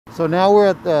So now we're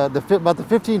at about the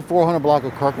 15400 block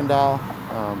of Kuykendahl.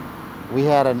 We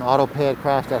had an auto-ped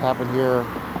crash that happened here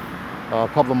a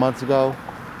couple of months ago.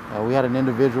 We had an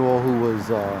individual who was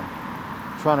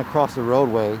trying to cross the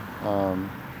roadway.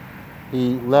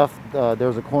 He left, there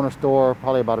was a corner store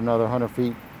probably about another 100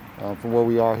 feet from where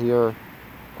we are here,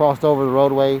 crossed over the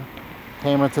roadway,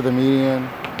 came into the median,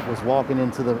 was walking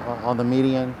on the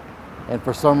median, and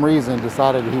for some reason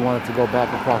decided he wanted to go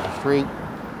back across the street.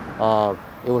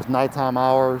 It was nighttime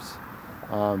hours.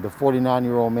 The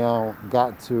 49-year-old male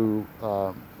got to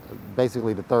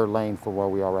basically the third lane for where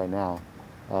we are right now,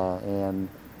 and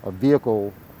a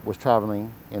vehicle was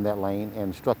traveling in that lane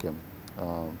and struck him.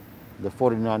 The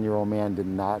 49-year-old man did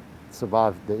not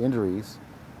survive the injuries,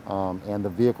 and the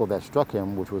vehicle that struck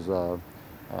him, which was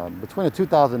between a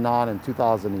 2009 and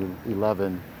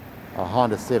 2011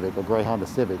 Honda Civic, a gray Honda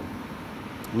Civic,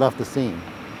 left the scene.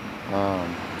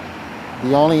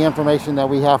 The only information that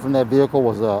we have from that vehicle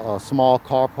was a small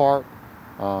car part.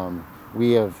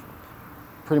 We have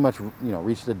pretty much,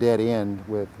 reached a dead end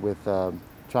with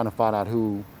trying to find out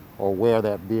who or where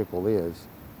that vehicle is.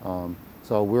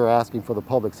 So we're asking for the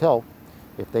public's help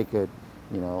if they could,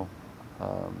 if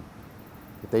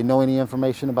they know any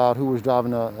information about who was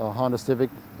driving a Honda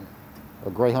Civic, a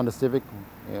gray Honda Civic,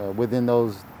 within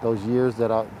those years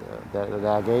that I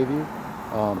gave you,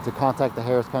 to contact the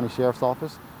Harris County Sheriff's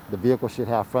Office. The vehicle should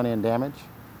have front end damage.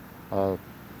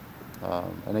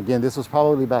 And again, this was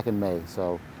probably back in May.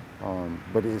 So,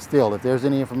 but it's still, if there's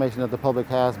any information that the public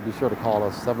has, be sure to call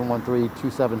us,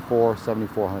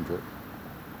 713-274-7400.